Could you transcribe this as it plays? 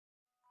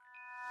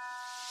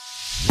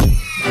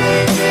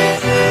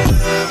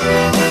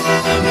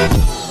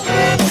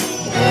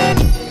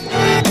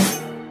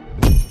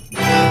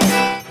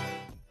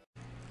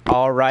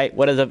Alright,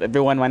 what is up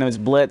everyone? My name is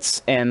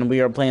Blitz, and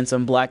we are playing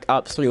some Black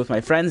Ops 3 with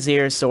my friends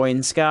here, Soy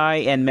and Sky,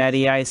 and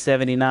Matty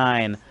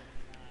I-79.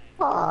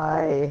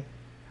 Hi.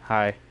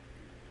 Hi.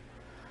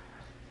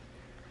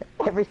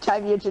 Every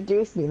time you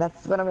introduce me,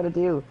 that's what I'm gonna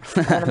do.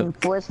 I'm gonna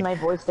force my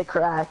voice to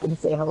crack and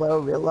say hello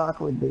real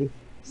awkwardly.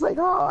 It's like,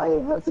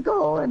 hi, how's it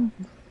going?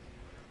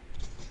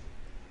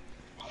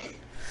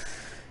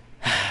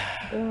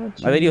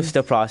 My video's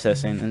still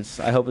processing, and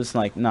I hope it's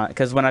like not,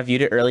 because when I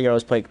viewed it earlier I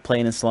was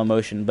playing in slow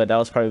motion, but that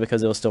was probably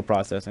because it was still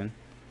processing.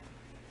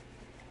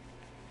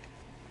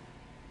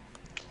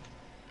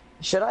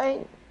 Should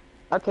I?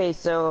 Okay,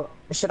 so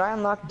should I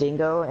unlock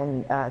Dingo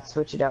and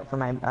switch it out for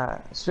my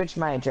switch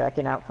my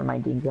Draken out for my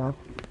Dingo?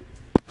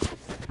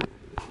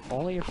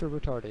 Only if you're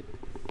retarded.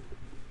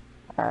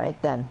 All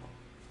right then,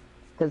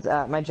 because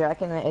my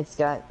Draken, it's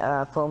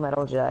got full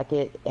metal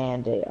jacket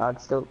and a AUG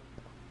scope.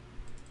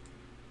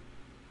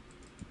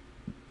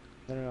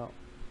 No.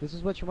 This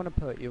is what you want to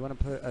put. You want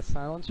to put a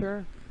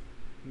silencer,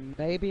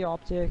 maybe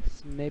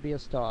optics, maybe a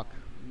stock,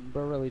 but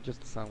really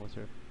just a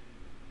silencer.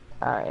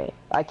 Alright,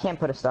 I can't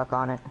put a stock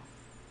on it.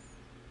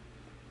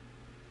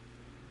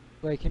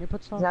 Wait, can you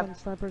put stock on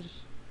snipers?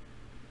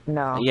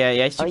 No. Yeah,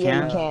 yes you Oh, can.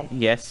 yeah, you can.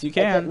 Yes you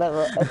can.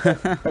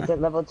 It's at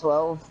level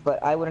 12,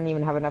 but I wouldn't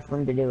even have enough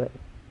room to do it.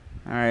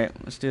 Alright,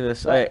 let's do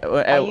this. But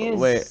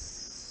Wait.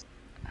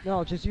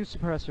 No, just use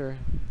suppressor.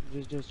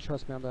 Just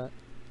trust me on that.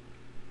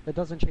 It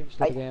doesn't change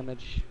the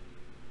damage.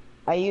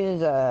 I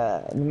use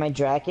my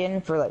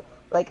Draken for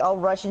like I'll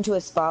rush into a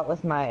spot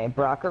with my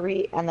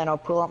Brockery and then I'll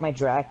pull out my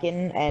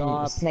Draken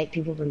and snipe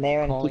people from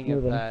there and keep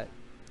moving.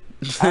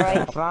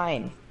 Alright,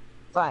 fine.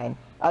 Fine.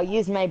 I'll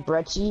use my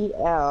Brecci,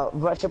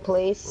 rush a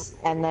place,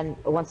 and then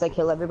once I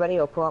kill everybody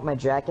I'll pull out my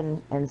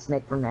Draken and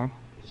snipe from there.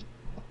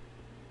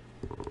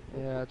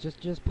 Yeah,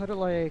 just put it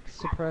like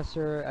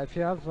suppressor. If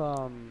you have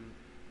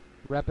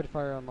rapid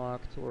fire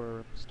unlocked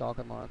or stock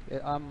unlocked,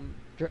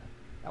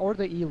 or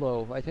the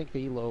ELO. I think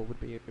the ELO would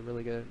be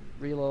really good.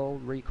 Relo,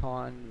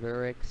 Recon,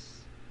 Varix.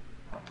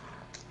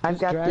 I've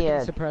got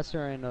the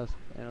suppressor and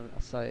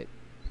a sight.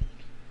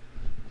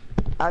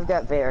 I've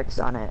got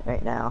Varix on it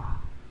right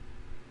now.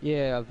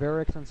 Yeah,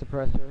 Varix and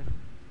suppressor.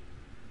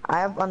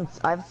 I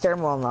have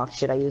thermal unlocked.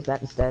 Should I use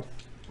that instead?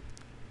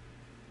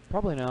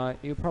 Probably not.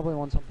 You probably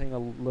want something a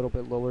little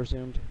bit lower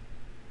zoomed.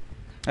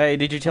 Hey,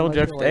 did you tell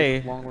Jeff?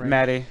 Hey,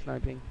 Maddie.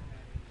 Sniping.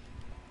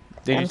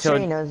 I'm sure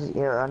he knows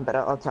you're on, but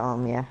I'll tell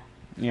him. Yeah.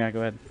 Yeah, go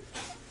ahead.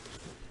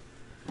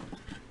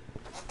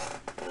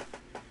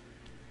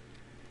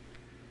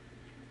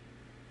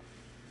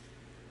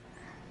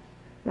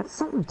 That's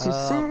something to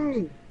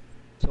say.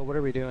 So what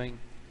are we doing?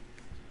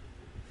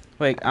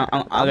 Wait,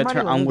 I'm gonna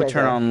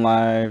turn on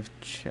live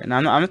chat. No,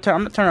 I'm not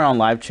turning on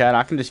live chat.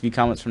 I can just view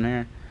comments from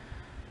here.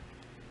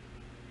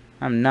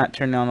 I'm not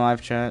turning on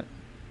live chat.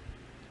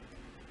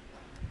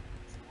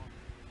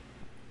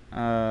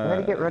 I'm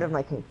gonna get rid of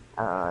my.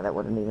 That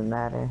wouldn't even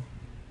matter.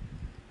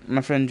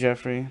 My friend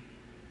Jeffrey.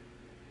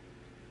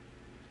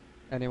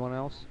 Anyone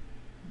else?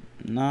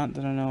 Not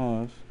that I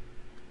know of.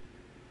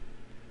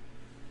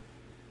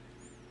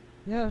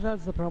 Yeah,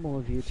 that's the problem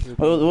with YouTube.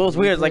 Well, it was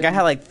weird. Like I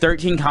had like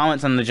 13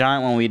 comments on the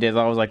giant one we did.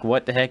 I was like,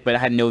 what the heck? But I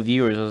had no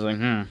viewers. I was like,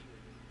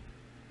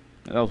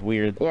 That was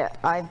weird. Yeah,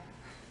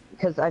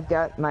 because I've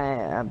got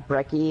my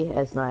Brecci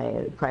as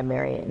my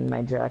primary and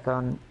my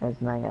Drakon as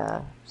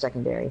my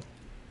secondary.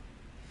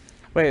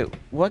 Wait,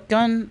 what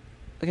gun?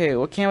 Okay,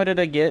 what camo did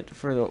I get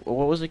for the?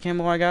 What was the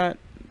camo I got?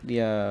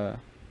 The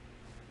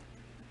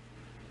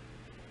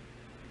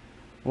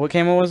What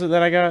camo was it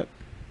that I got?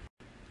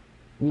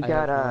 You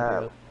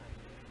got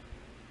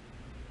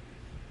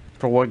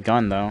For what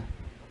gun though?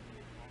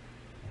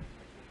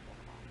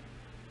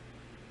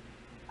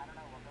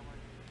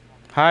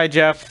 Hi,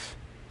 Jeff.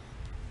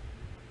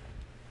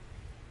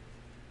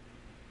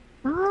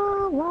 I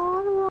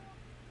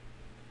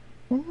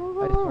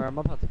swear, I'm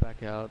about to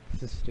back out.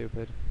 This is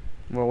stupid.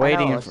 We're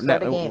waiting.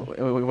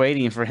 We're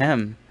waiting for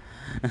him.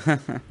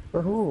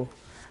 For who?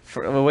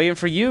 We're waiting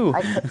for you.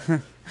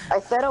 I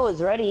said I was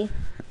ready.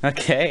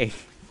 Okay.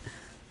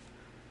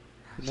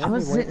 I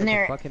was sitting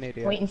there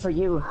waiting for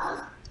you.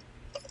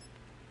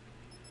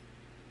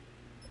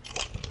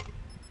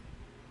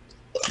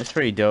 That's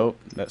pretty dope.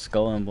 That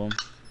skull emblem.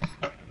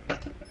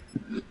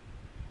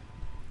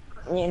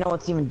 You know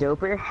what's even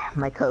doper?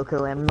 My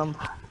Coco emblem.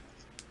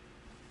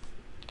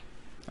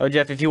 Oh,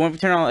 Jeff, if you want to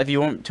turn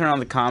on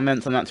the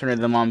comments, I'm not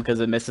turning them on because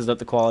it messes up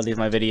the quality of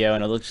my video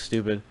and it looks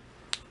stupid.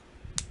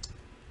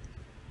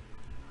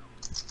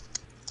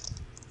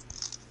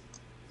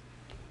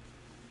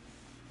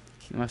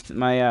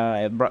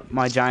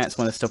 My Giants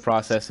one is still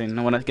processing.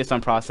 And when it gets done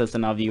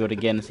processing, I'll view it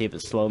again and see if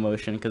it's slow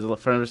motion. Because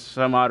for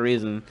some odd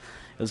reason,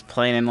 it was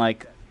playing in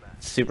like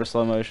super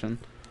slow motion.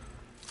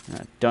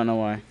 I don't know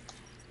why.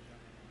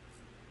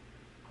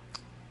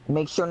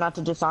 Make sure not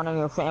to dishonor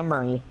your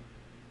family.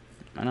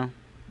 I know.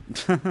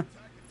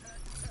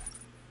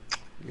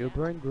 You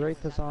bring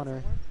great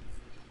dishonor.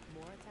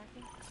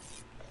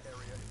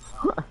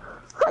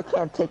 I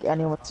can't take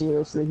anyone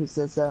seriously who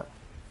says that.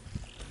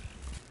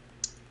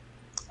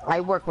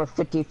 I work with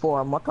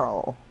 54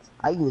 Moto.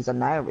 I use a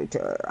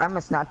narrator. I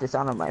must not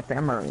dishonor my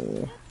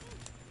family.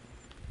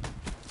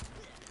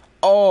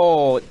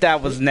 Oh,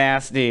 that was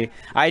nasty.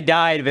 I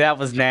died, but that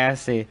was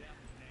nasty.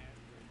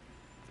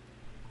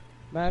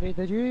 Maddie,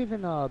 did you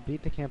even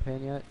beat the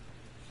campaign yet?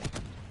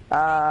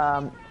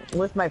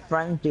 With my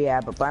friends,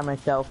 yeah, but by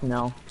myself,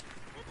 no.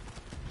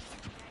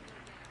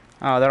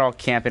 Oh, they're all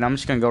camping. I'm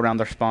just gonna go around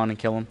their spawn and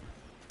kill them.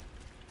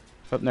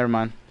 Oh, never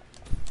mind.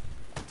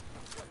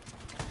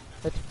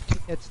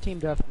 It's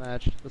team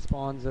deathmatch. The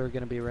spawns are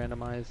gonna be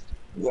randomized.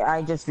 Yeah,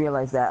 I just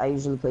realized that. I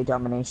usually play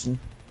domination.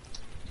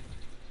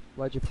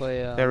 Why'd you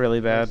play? They're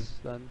really bad.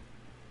 Then?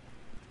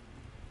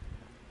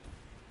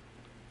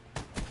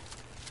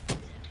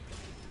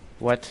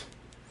 What?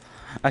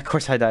 Of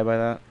course I die by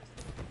that.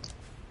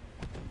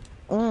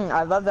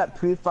 I love that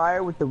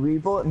pre-fire with the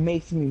revolt. It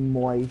makes me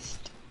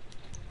moist.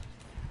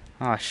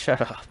 Ah, oh,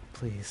 shut up,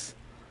 please.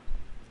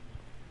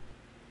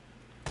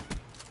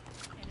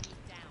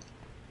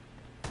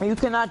 You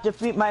cannot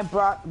defeat my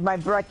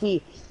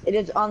Brecci. It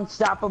is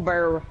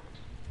unstoppable.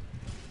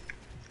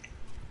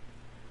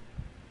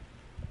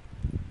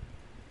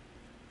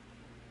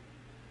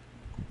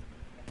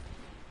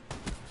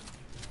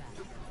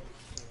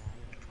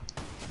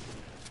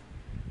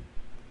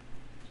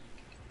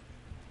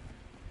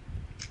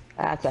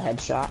 That's a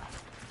headshot.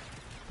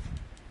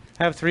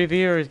 I have 3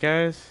 viewers,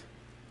 guys.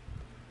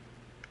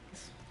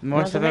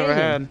 Most I've ever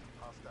had.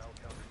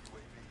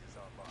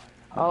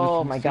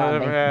 Oh my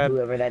god, thank you,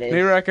 whoever that is.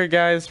 New record,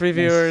 guys. 3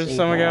 viewers.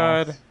 Oh my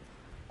god.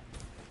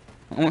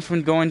 I went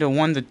from going to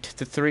 1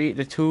 to 3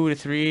 to 2 to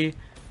 3. It's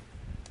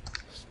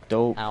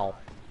dope. Ow.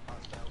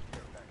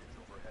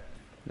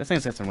 That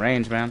thing's got some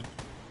range, man.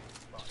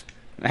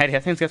 Eddie,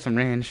 that thing's got some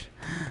range.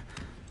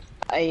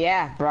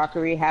 Yeah,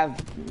 Brecci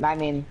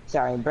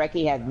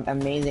have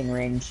amazing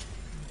range.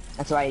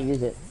 That's why I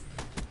use it.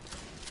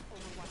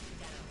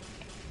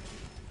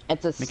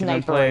 It's a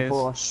sniper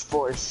rifle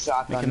for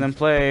shotgun. Making them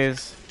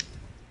plays.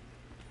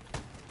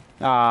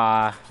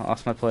 Ah, I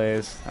lost my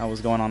plays. I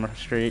was going on a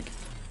streak.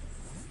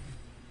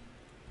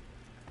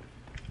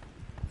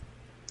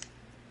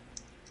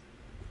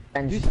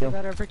 Do you see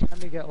that every time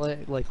you get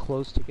like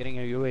close to getting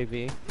a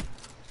UAV?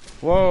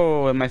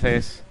 Whoa, in my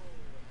face.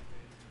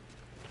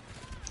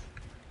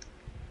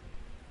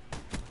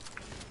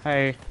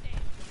 Hey.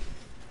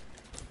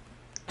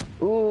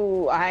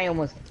 Ooh, I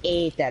almost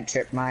ate that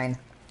trip mine.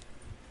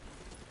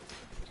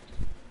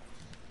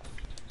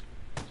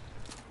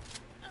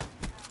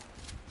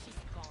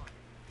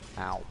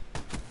 Ow.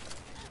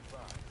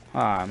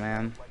 Ah,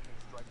 man.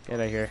 Get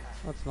out of here.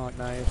 That's not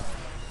nice.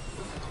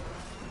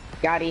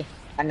 Gotti,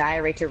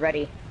 Annihilator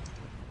ready.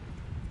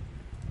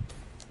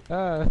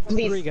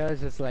 Please. 3 guys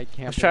just like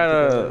camping.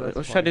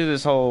 Let's try to do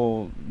this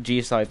whole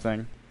G side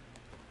thing.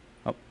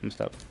 Oh, I'm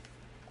stuck.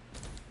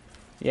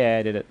 Yeah,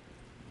 I did it.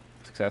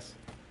 Success.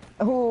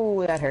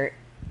 Oh, that hurt.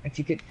 If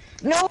you could.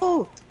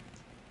 No!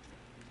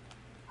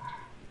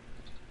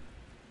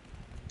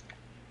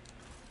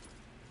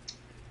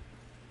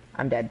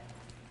 I'm dead.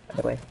 By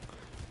the way.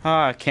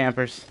 Ah,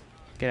 campers.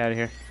 Get out of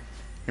here.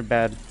 You're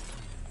bad.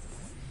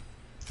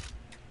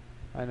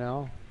 I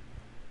know.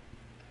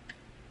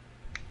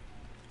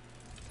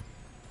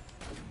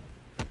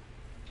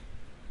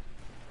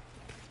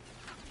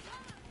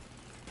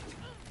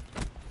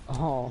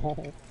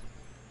 Oh.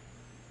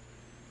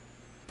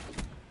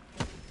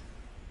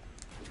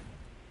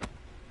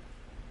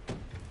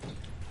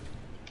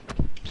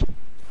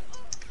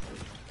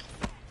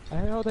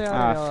 I know they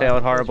are.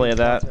 Failed horribly at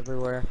that.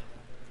 Everywhere.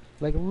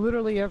 Like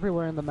literally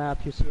everywhere in the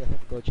map, you see a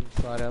hip glitching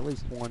spot. At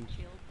least one.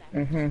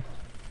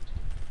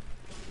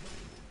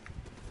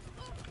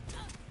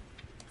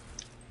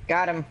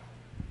 Got him.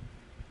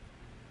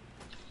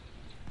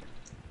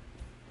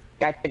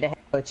 Guy did a head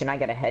glitch and I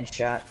got a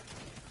headshot.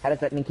 How does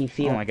that make you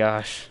feel? Oh my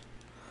gosh.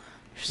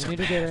 You need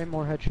to get 8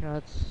 more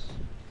headshots.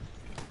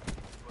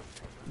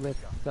 With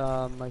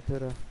my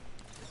Kuda.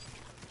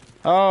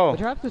 Oh!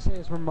 Which I have to say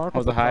is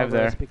remarkable. Oh, the hive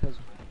there. Because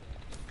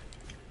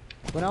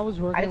when I was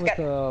working with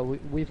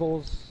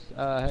Weevil's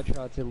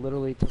headshots, it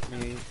literally took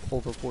me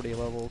over 40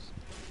 levels.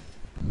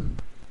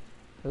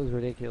 It was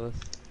ridiculous.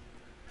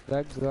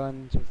 That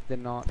gun just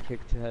did not kick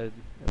to head.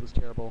 It was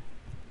terrible.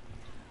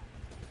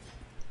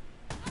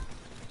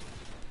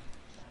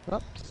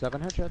 Oh,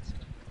 7 headshots.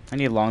 I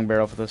need a long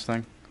barrel for this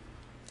thing.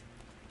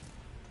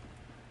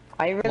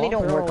 I really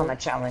don't work on the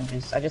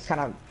challenges. I just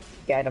kind of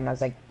get them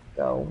as I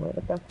go. Where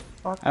the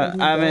fuck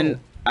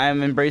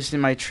I'm embracing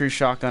my true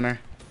shotgunner.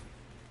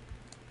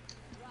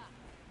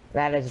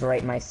 That is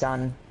right, my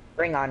son.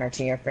 Bring honor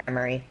to your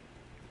family.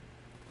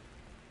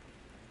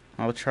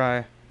 I'll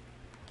try.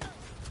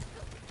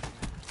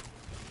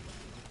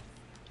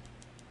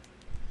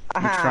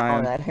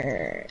 Oh, that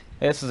hurt.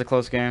 This is a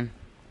close game.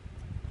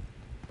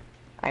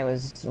 I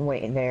was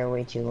waiting there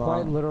way too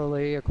long. Quite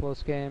literally a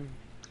close game.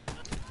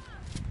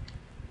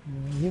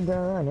 You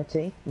gonna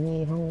take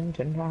me home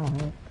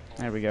tonight.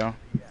 There we go.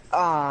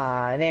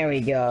 Ah, there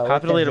we go.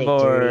 Top of the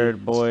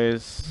leaderboard,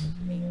 boys.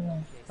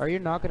 Are you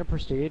not gonna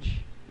prestige?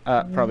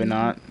 Probably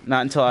not.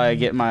 Not until I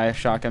get my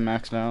shotgun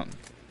maxed out.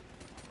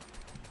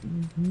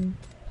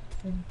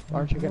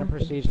 Aren't you gonna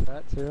prestige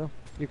that too?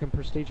 You can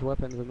prestige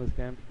weapons in this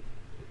game.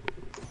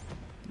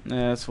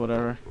 Yeah, it's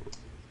whatever.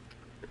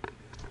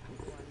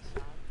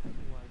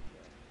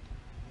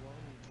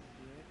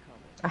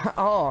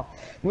 Oh,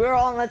 we're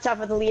all on the top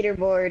of the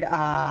leaderboard.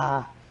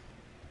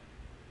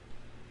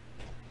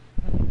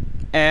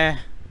 Eh.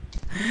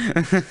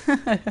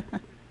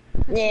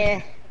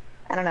 Yeah.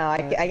 I don't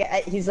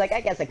know. He's like,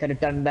 I guess I could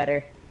have done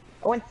better.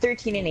 I went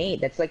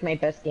 13-8. That's like my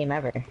best game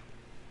ever.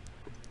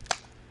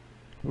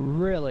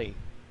 Really?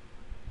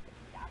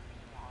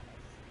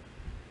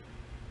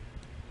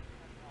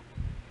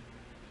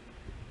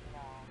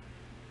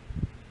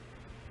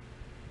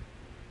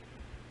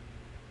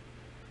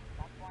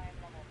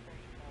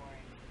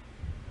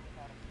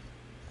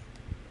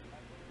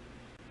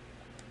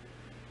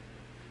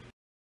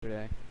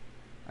 Today.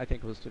 I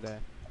think it was today.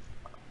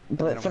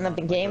 But from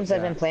the games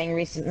I've been playing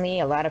recently,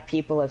 a lot of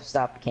people have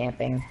stopped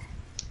camping.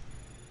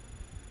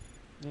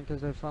 Yeah,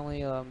 because they're finally,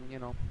 you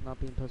know, not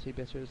being pussy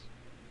bitches.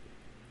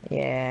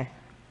 Yeah.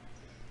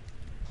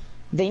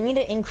 They need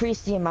to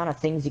increase the amount of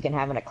things you can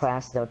have in a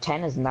class, though.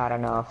 10 is not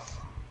enough.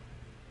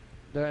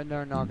 They're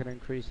not going to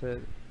increase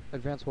it.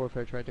 Advanced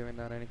Warfare tried doing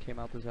that and it came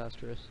out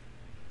disastrous.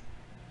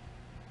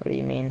 What do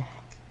you mean?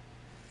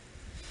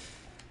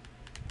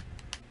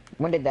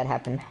 When did that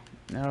happen?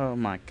 Oh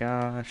my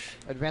gosh.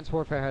 Advanced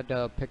Warfare had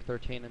pick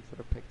 13 instead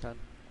of pick 10.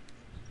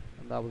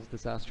 And that was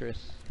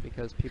disastrous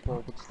because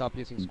people would stop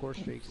using score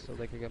streaks so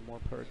they could get more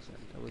perks, and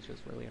it was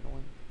just really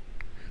annoying.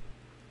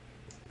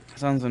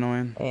 Sounds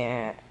annoying.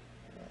 Yeah.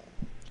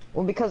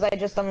 Well, because I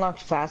just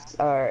unlocked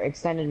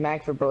extended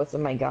mag for both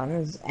of my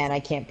guns, and I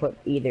can't put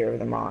either of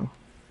them on.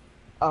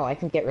 Oh, I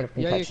can get rid of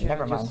concussion.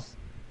 Never mind.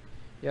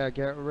 Yeah,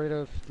 get rid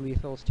of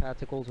lethals,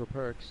 tacticals, or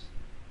perks.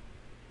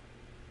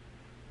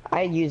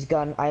 I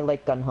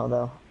like gun-ho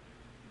though.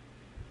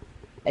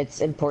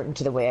 It's important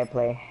to the way I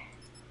play.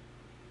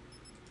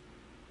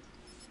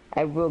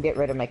 I will get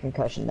rid of my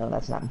concussion though,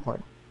 that's not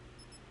important.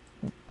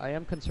 I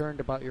am concerned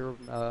about your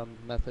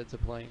methods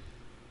of playing.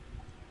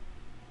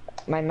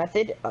 My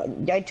method?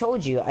 I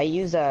told you, I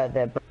use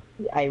I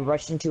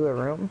rush into a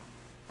room.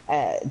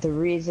 The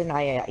reason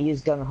I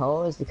use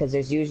gung-ho is because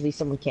there's usually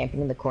someone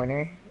camping in the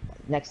corner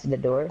next to the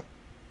door.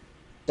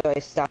 So I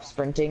stop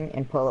sprinting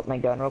and pull up my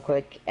gun real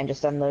quick and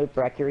just unload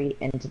Brackery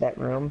into that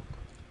room.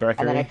 Brackery?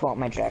 And then I pull out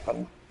my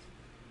Dragon.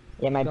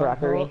 Yeah, my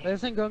Brackery.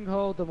 Isn't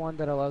gung-ho the one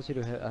that allows you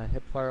to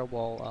hip fire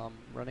while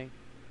running?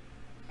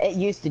 It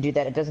used to do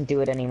that, it doesn't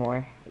do it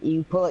anymore.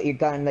 You pull out your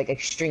gun like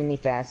extremely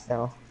fast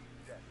though.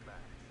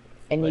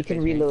 And you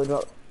can reload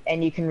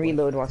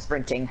while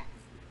sprinting.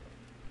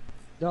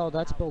 No,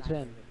 that's built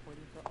in.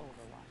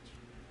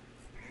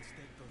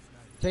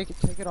 Take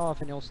it off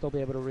and you'll still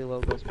be able to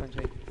reload while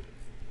sprinting.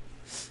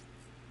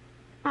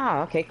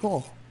 Ah, okay,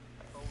 cool.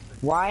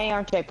 Why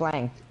aren't I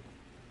playing?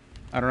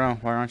 I don't know.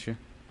 Why aren't you?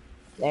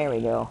 There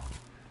we go.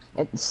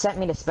 It sent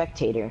me to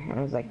spectator, and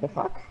I was like, the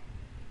fuck?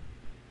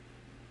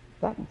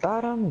 That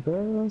bottom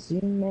girls,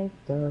 you make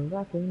the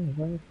rockin'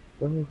 world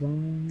go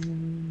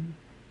on.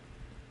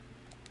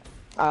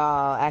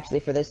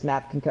 Actually, for this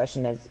map,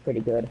 concussion is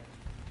pretty good.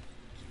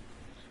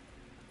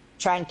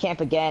 Try and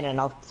camp again, and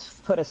I'll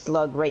put a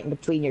slug right in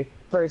between your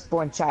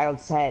firstborn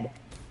child's head.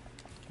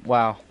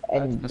 Wow.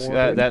 And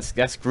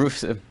That's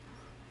gruesome.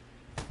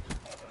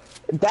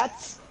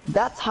 That's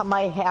how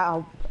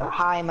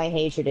high my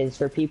hatred is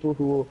for people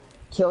who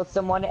kill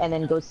someone and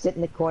then go sit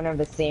in the corner of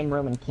the same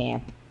room and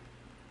camp.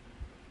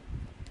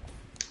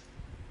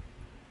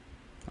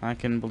 I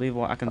can believe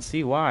why. I can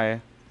see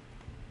why.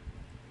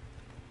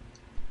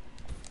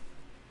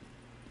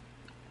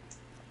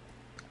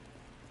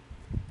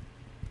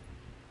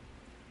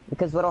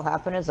 Because what'll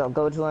happen is I'll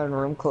go to a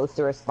room close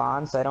to a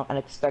spawn, so I don't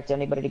expect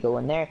anybody to go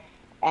in there,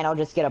 and I'll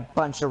just get a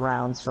bunch of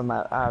rounds from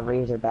a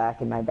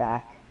Razorback in my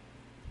back.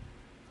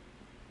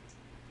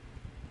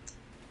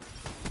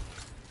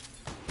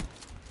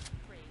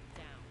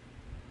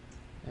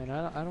 And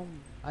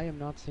I am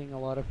not seeing a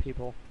lot of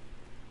people.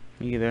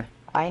 Me either.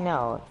 I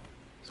know.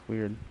 It's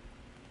weird.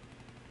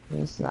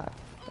 It's not.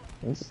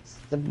 It's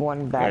the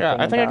one bad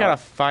thing I think I got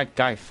a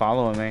guy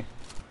following me.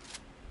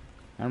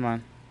 Never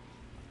mind.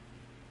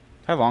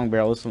 If I have long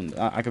barrel, this one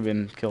I could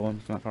have kill him.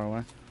 It's not far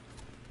away.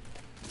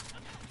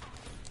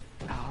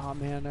 Oh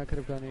man, I could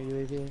have gone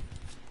UAV.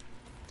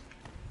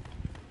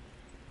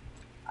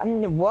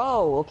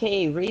 Whoa,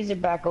 okay,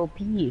 Razorback OP.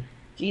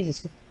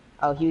 Jesus.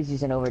 Oh, he was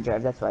using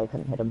overdrive, that's why I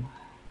couldn't hit him.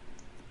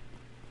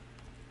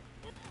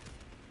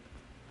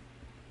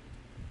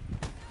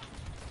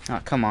 Oh,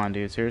 come on,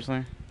 dude,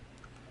 seriously?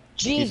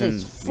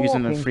 Jesus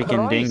using the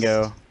freaking Christ.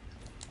 dingo.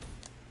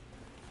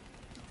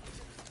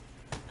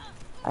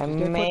 I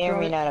may or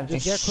may not have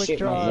just just get quick shit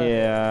draw. myself.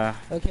 Yeah.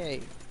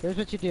 Okay, here's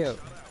what you do.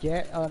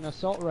 Get an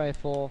assault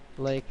rifle,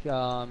 like,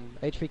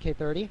 HVK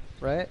 30,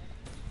 right?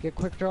 Get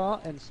quick draw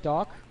and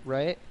stock,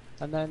 right?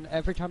 And then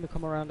every time you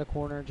come around the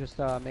corner, just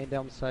main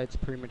down sights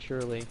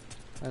prematurely,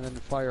 and then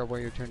fire where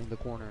you're turning the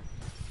corner.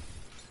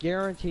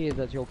 Guarantee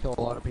that you'll kill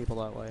a lot of people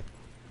that way.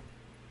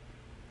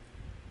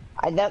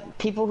 That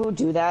people who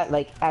do that,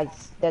 like,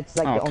 that's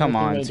like Oh, the only come thing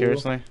on, they do.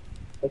 seriously?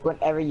 Like,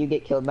 whenever you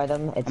get killed by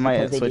them, I it's might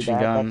because hit they do switching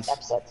that. That guns.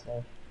 upsets me.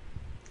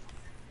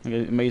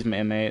 I might use my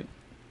M8.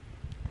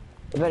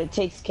 But it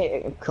takes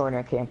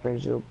corner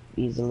campers real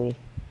easily.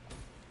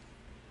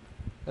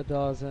 It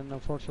does, and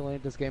unfortunately,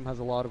 this game has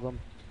a lot of them.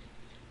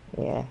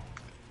 Yeah.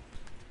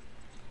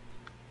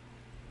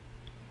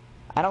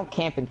 I don't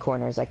camp in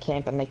corners. I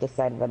camp on like the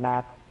side of the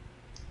map.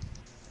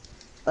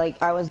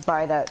 Like, I was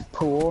by that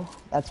pool.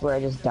 That's where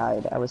I just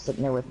died. I was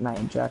sitting there with my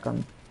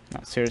Dragon. No,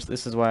 seriously,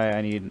 this is why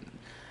I need...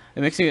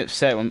 It makes me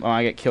upset when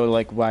I get killed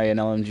like by an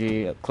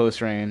LMG at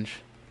close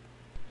range.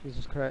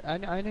 Jesus Christ!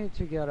 I need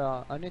to get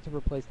I need to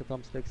replace the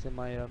thumbsticks in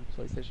my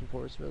PlayStation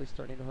 4. It's really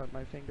starting to hurt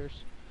my fingers.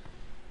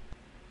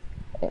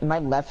 My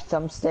left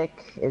thumbstick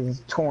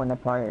is torn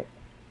apart.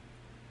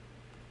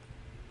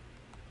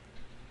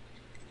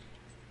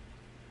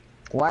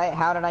 Why?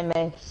 How did I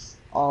miss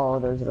all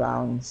those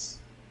rounds?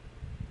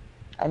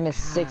 I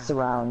missed 6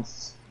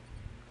 rounds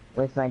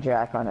with my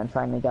Dragon and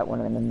finally got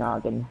one in the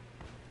noggin.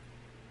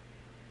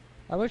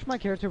 I wish my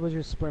character would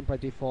just sprint by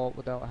default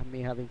without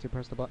me having to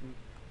press the button.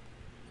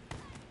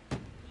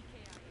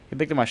 He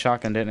picked up my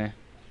shotgun, didn't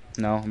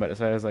he? No, I'm about to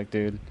say, I was like,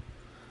 dude.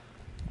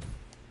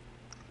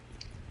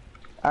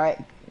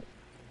 Alright.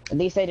 At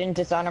least I didn't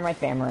dishonor my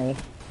family.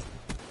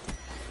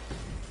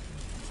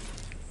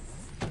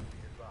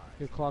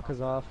 Your clock is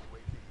off.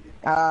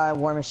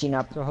 War machine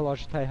up. So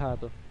relógio tá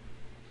errado.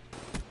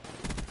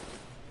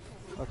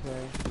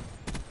 Okay.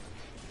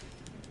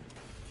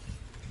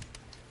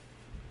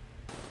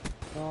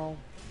 Não.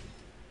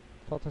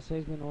 Falta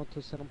 6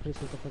 minutos, você não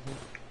precisa fazer.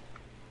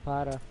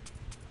 Para.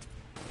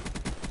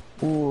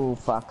 Ooh,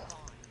 fuck.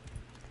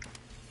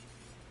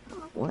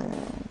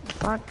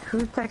 Fuck,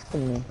 who's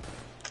texting me?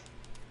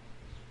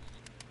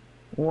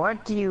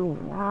 What do you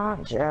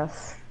want,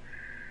 Jeff?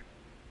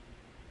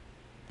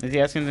 Is he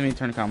asking me to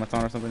turn comments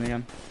on or something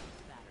again?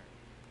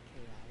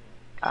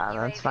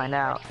 Let's find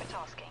out.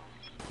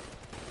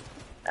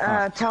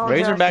 Oh, Tell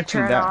Razorback Jeff to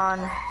turn that.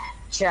 on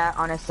chat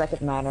on a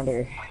second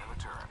monitor.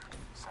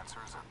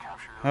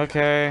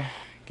 Okay,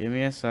 give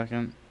me a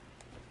second.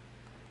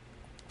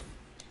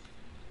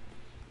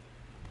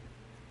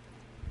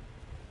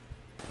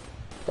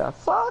 The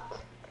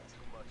fuck?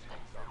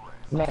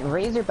 Man,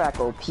 Razorback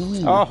OP.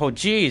 Oh,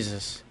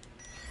 Jesus.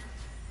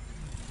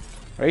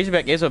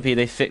 Razorback is OP.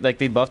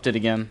 They buffed it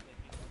again.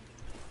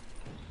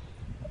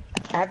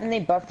 Haven't they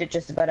buffed it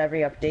just about every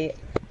update?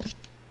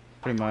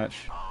 Pretty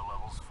much.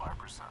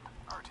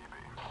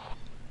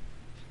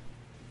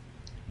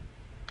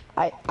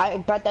 I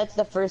bet that's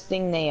the first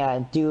thing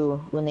they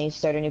do when they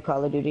start a new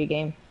Call of Duty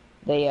game.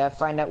 They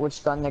find out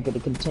which gun they're going to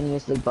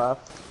continuously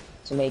buff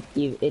to make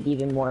it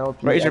even more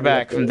OP.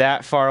 Razorback from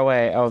that far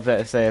away. I was about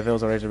to say if it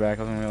was a Razorback,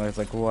 I was gonna realize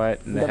like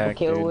what in the Double heck,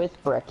 kill dude.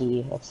 with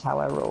Brekkie. That's how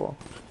I roll.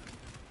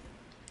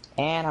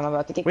 And I'm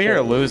about to get We are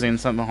killed. losing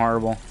something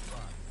horrible.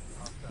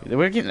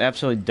 We're getting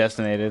absolutely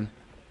decimated.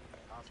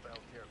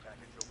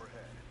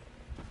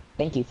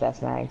 Thank you,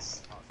 Fast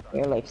Mags.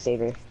 You're a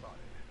lifesaver.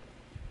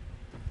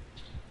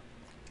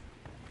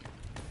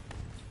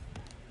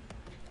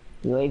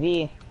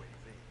 UAV.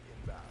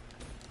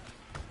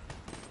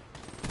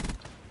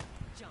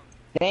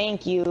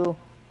 Thank you.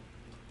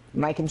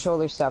 My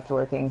controller stopped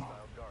working.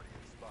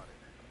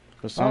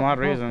 For some odd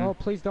reason. Oh,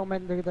 please don't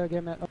make the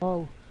game end.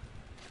 Oh,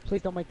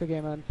 please don't make the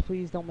game end.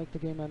 Please don't make the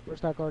game end.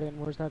 Where's that Guardian?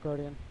 Where's that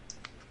Guardian?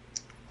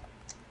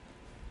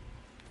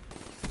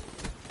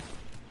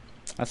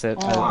 That's it.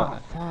 Oh,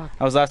 fuck.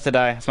 I was last to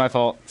die. It's my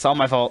fault. It's all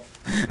my fault.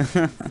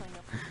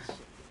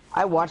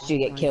 I watched you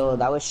get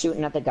killed. I was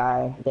shooting at the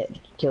guy that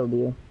killed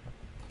you.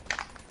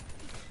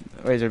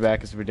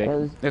 Razorback is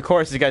ridiculous. Of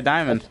course, he's got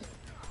diamond.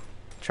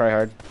 Try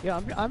hard.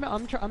 Yeah,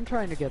 I'm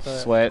trying to get the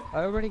Sweat. I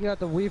already got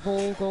the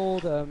Weevil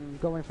gold.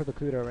 Going for the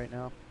Kuda right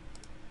now.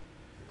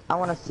 I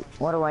want to see,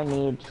 what do I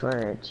need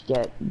to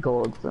get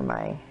gold for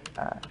my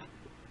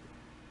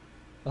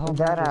Oh,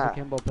 that, those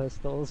akimbo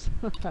pistols.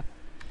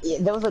 yeah,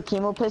 those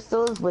Akimo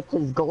pistols with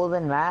his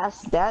golden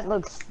mask, that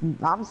looks,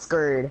 I'm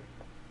scared.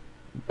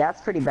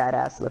 That's pretty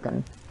badass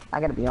looking.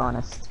 I gotta be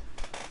honest.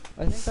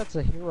 I think that's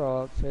a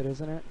hero outfit,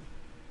 isn't it?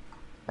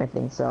 I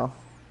think so.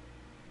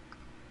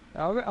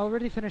 I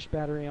already finished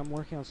battery. I'm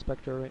working on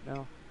Spectre right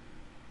now.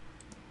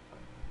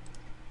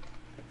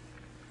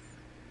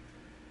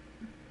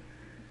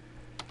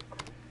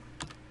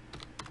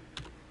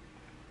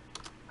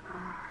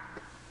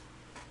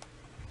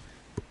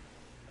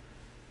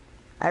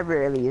 I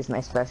rarely use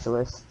my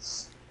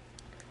specialists.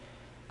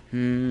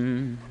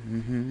 The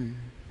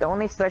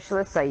only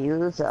specialists I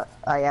use,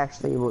 I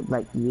actually would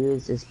like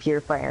use is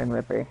Purifier and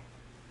Ripper.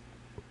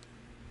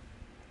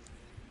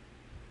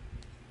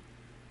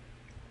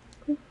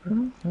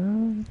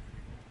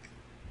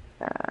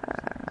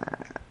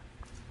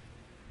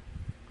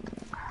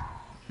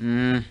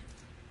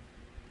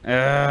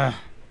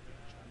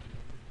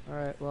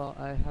 Alright, well,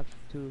 I have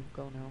to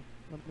go now.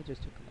 Let me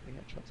just check how many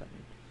headshots I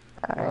need.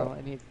 Alright.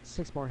 I need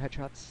 6 more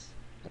headshots.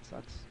 That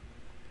sucks.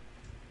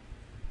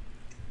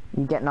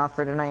 You getting off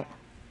for tonight?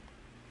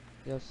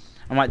 Yes.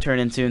 I might turn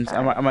in soon.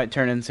 I might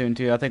turn in soon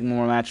too. I think one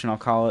more match and I'll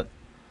call it.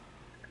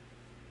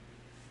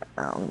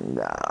 Oh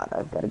god,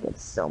 I've got to get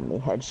so many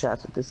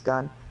headshots with this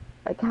gun.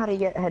 Like, how do you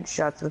get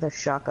headshots with a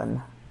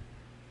shotgun?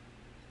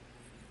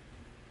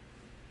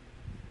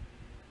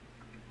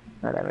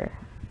 Whatever.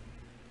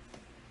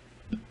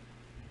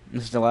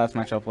 This is the last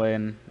match I'll play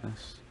in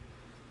this.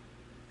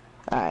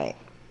 Alright.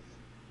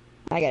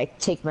 I gotta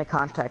take my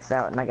contacts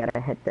out and I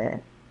gotta hit the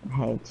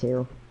hay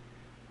too.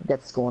 I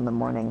got school in the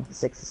morning,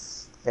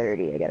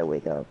 6:30, I gotta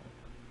wake up.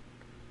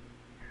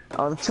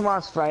 Oh,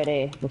 tomorrow's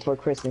Friday before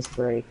Christmas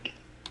break.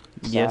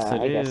 So Yes,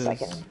 it I is. guess I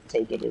can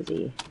take it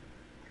easy.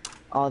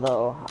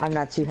 Although, I'm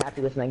not too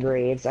happy with my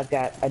grades. I've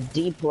got a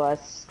D+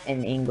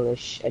 in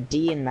English, a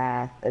D in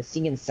math, a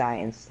C in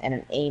science, and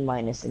an A-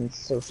 in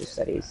social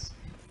studies.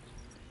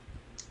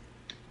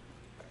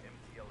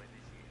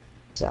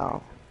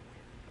 So,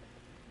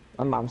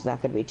 my mom's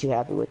not gonna be too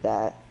happy with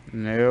that.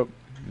 Nope.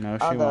 No,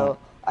 she Although,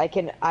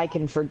 won't. I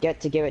can forget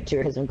to give it to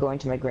her because I'm going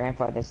to my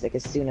grandfather's like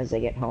as soon as I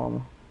get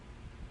home.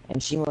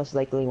 And she most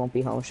likely won't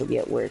be home, she'll be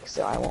at work,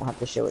 so I won't have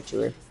to show it to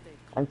her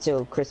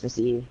until Christmas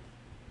Eve.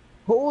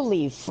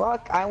 Holy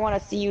fuck, I want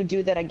to see you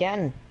do that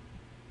again.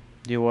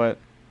 Do what?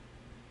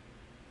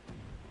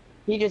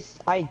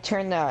 I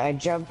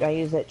jumped, I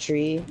used that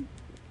tree,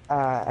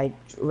 I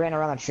ran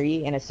around the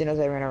tree, and as soon as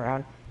I ran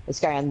around, this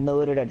guy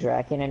unloaded a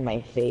Draken in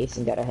my face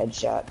and got a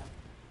headshot.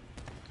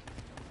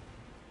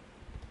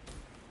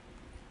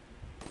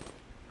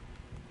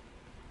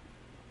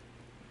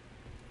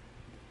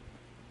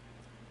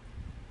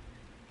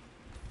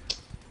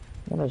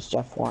 What does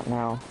Jeff want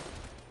now?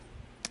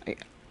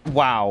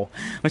 Wow.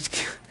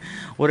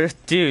 What is,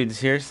 dude?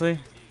 Seriously?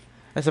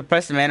 That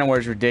suppressed mana war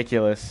is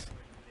ridiculous.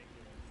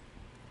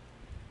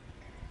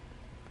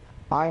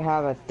 I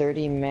have a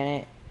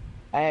 30-minute.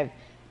 I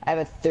have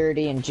a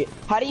 30 in gym.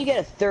 How do you get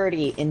a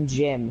 30 in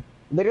gym?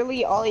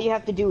 Literally, all you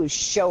have to do is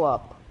show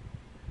up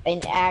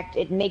and act.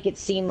 Make it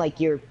seem like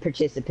you're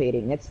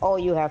participating. That's all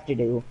you have to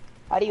do.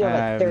 How do you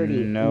have a 30 I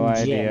have no in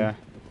gym? idea.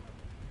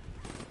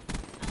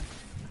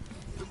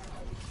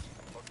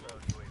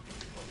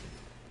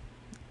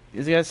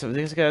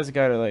 These guys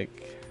gotta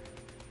like.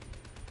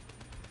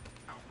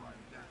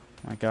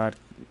 My God.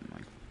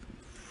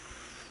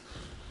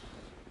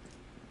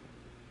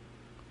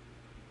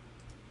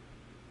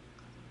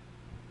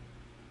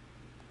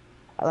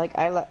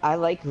 I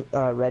like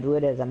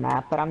Redwood as a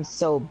map, but I'm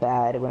so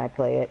bad when I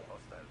play it.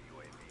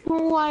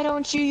 Why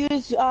don't you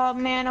use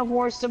Man of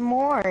War some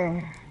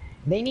more?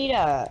 They need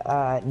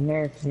a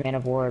nerf Man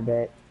of War a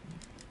bit.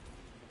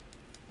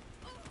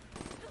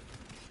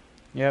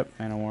 Yep,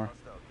 Man of War.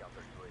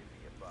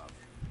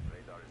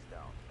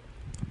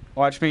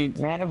 Watch me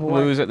Man of War.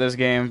 lose at this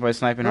game by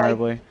sniping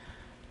horribly.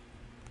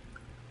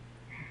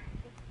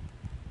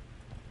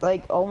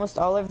 Like, almost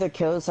all of their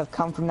kills have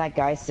come from that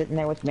guy sitting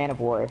there with Man of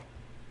War.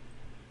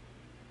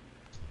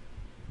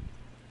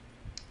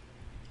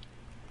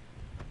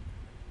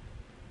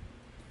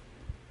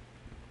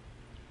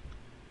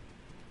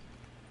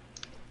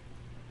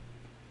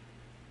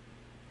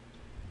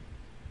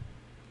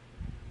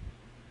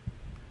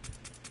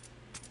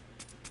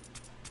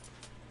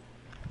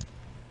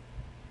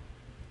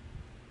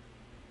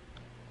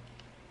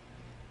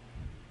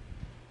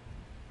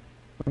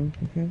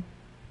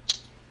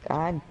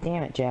 God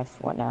damn it,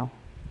 Jeff. What now?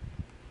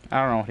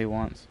 I don't know what he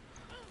wants.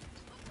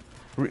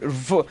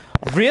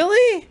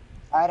 Really?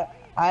 I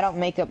don't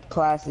make up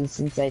classes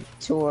since I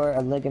tore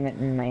a ligament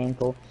in my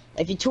ankle.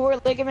 If you tore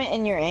a ligament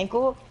in your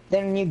ankle,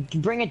 then you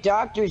bring a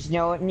doctor's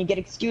note and you get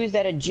excused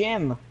at a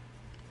gym.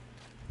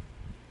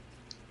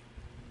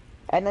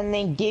 And then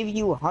they give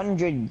you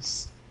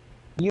hundreds.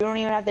 You don't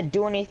even have to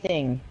do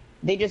anything.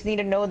 They just need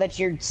to know that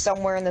you're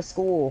somewhere in the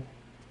school.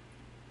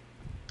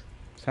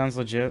 Sounds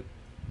legit.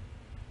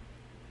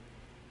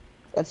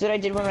 That's what I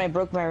did when I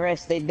broke my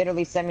wrist. They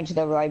literally sent me to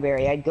the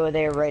library. I'd go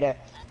there,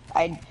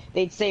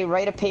 they'd say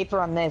write a paper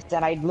on this,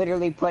 and I'd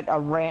literally put a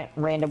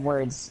random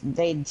words.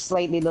 They'd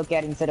slightly look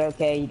at it and said,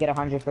 okay, you get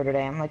 100 for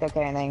today. I'm like,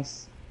 okay,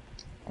 thanks.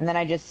 And then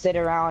I just sit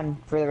around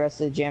for the rest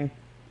of the gym.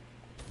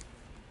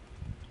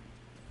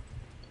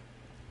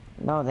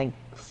 No, thank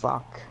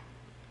fuck.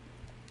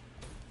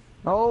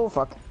 Oh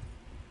fuck.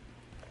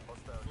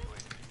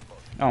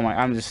 Oh my!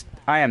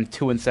 I am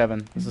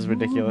 2-7. This is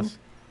ridiculous.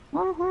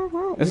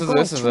 This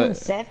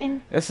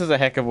is a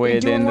heck of a way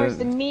to end worse it.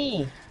 than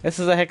me. This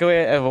is a heck of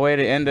a way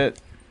to end it.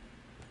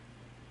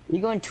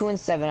 You're going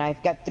 2-7.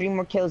 I've got 3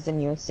 more kills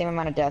than you. Same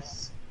amount of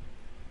deaths.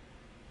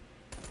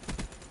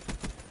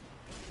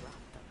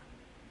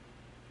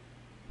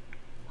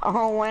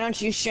 Oh, why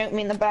don't you shoot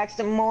me in the back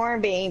some more,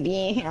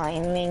 baby? I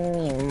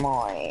need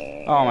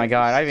more. Oh my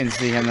God! I didn't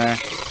see him there.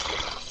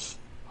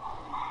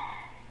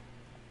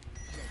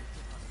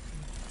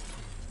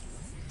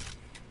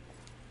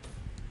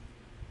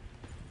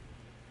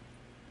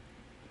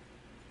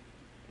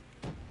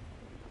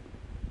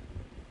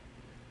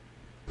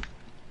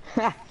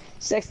 Ha!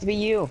 Sucks to be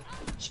you.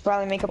 Should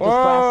probably make up those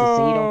classes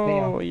so you don't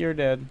fail. Oh, you're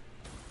dead.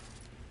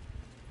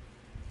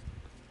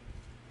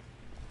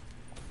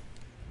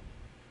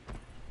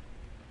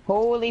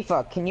 Holy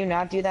fuck, can you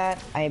not do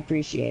that? I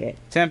appreciate it.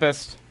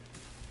 Tempest.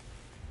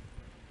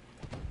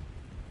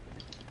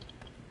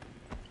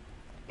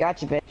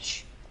 Gotcha,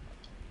 bitch.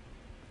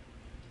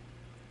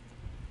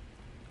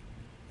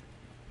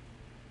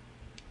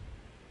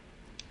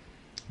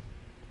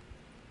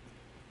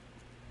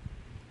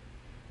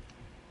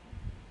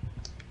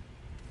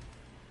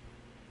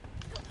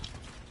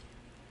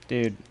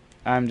 Dude,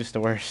 I'm just the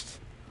worst.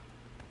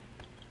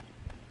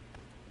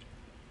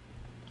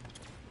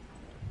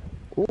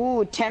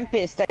 Ooh,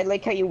 Tempest. I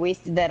like how you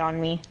wasted that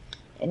on me.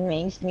 It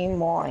makes me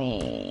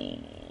moist.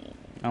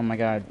 Oh my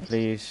god,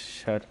 please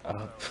shut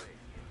up.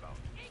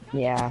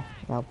 Yeah,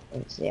 no,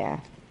 yeah,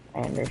 I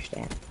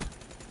understand.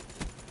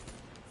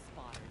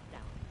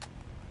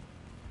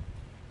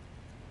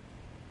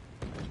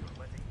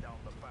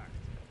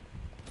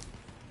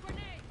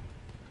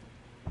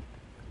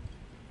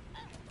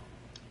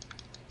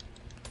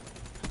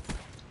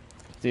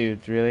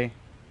 Dude, really?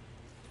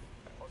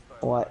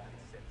 What?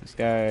 This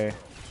guy...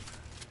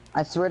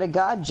 I swear to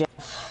God, Jeff.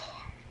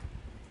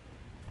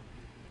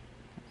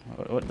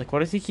 What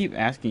does he keep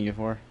asking you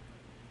for?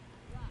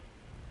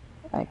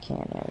 I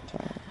can't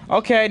answer.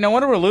 Okay, no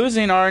wonder we're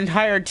losing. Our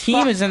entire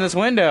team is in this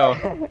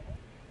window.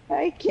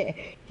 I can't.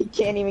 He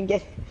can't even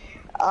get.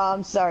 Oh,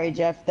 I'm sorry,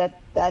 Jeff.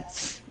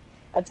 That's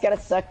gotta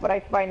suck. But I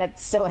find that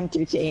so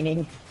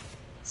entertaining.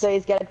 So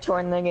he's got a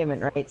torn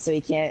ligament, right? So he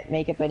can't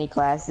make up any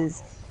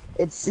classes.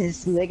 It's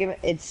his ligament.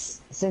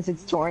 Since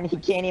it's torn, he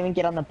can't even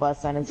get on the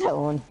bus on his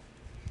own.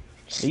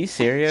 Are you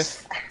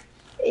serious?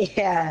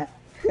 Yeah.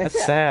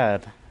 That's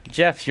sad.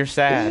 Jeff, you're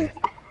sad.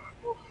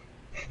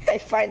 I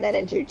find that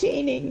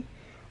entertaining.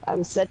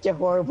 I'm such a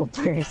horrible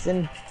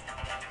person.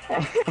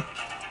 Oh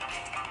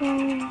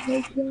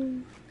my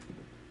God.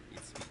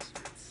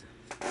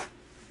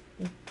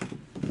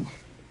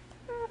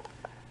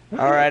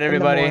 Alright,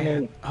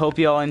 everybody. Hope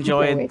you all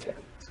enjoyed.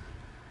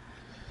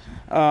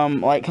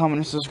 Like, comment,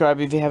 and subscribe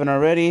if you haven't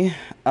already.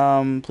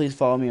 Please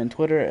follow me on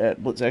Twitter at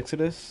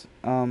BlitzExodus.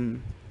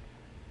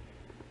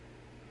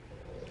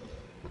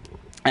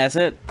 That's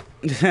it.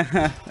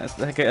 that's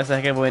a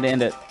heck of a way to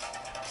end it.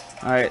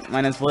 Alright,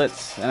 my name's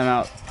Blitz, and I'm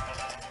out.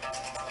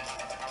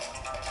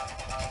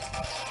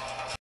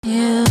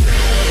 Yeah.